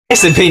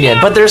opinion,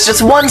 but there's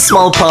just one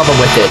small problem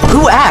with it.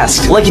 Who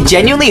asked? Like,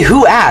 genuinely,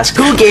 who asked?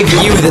 Who gave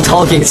you the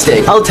talking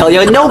stick? I'll tell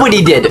you,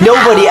 nobody did.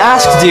 Nobody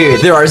asked,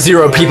 dude. There are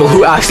 0 people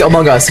who asked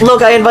among us.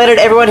 Look, I invited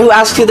everyone who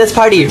asked to this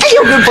party. Hey,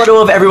 yo, good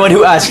photo of everyone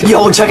who asked.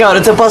 Yo, check out,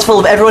 it's a bus full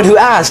of everyone who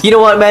asked. You know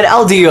what, man?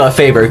 I'll do you a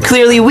favor.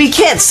 Clearly, we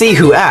can't see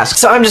who asked,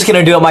 so I'm just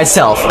gonna do it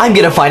myself. I'm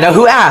gonna find out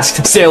who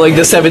asked. Sailing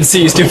the 7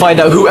 seas to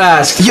find out who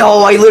asked. Yo,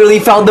 I literally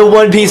found the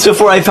One Piece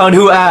before I found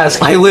who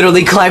asked. I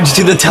literally climbed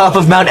to the top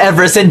of Mount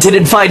Everest and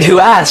didn't find who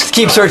asked.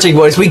 Keep searching,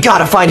 boys. We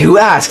gotta find who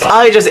asked.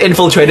 I just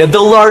infiltrated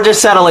the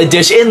largest satellite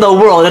dish in the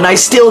world and I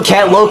still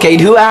can't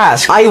locate who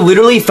asked. I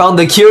literally found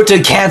the cure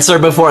to cancer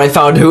before I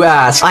found who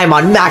asked. I'm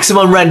on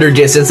maximum render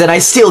distance and I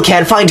still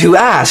can't find who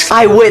asked.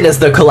 I witnessed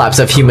the collapse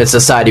of human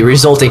society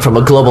resulting from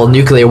a global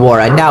nuclear war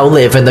and now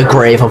live in the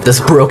grave of this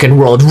broken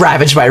world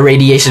ravaged by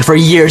radiation for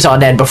years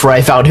on end before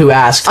I found who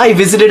asked. I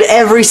visited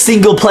every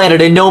single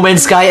planet in No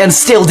Man's Sky and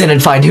still didn't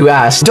find who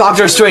asked.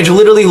 Doctor Strange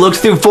literally looked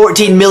through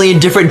 14 million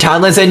different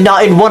timelines and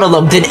not in one of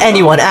them did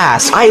anyone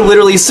ask. I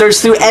literally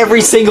searched through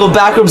every single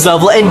backrooms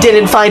level and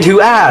didn't find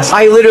who asked.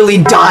 I literally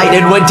died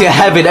and went to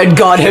heaven and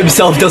God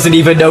himself doesn't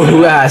even know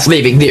who asked,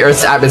 leaving the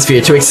Earth's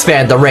atmosphere to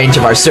expand the range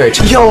of our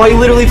search. Yo, I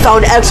literally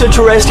found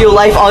extraterrestrial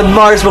life on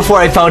Mars before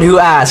I found who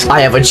asked.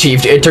 I have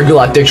achieved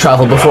intergalactic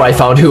travel before I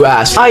found who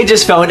asked. I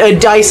just found a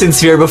Dyson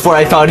sphere before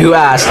I found who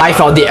asked. I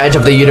found the edge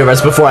of the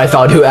universe before I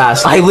found who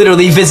asked. I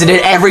literally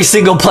visited every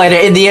single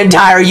planet in the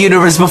entire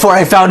universe before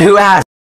I found who asked.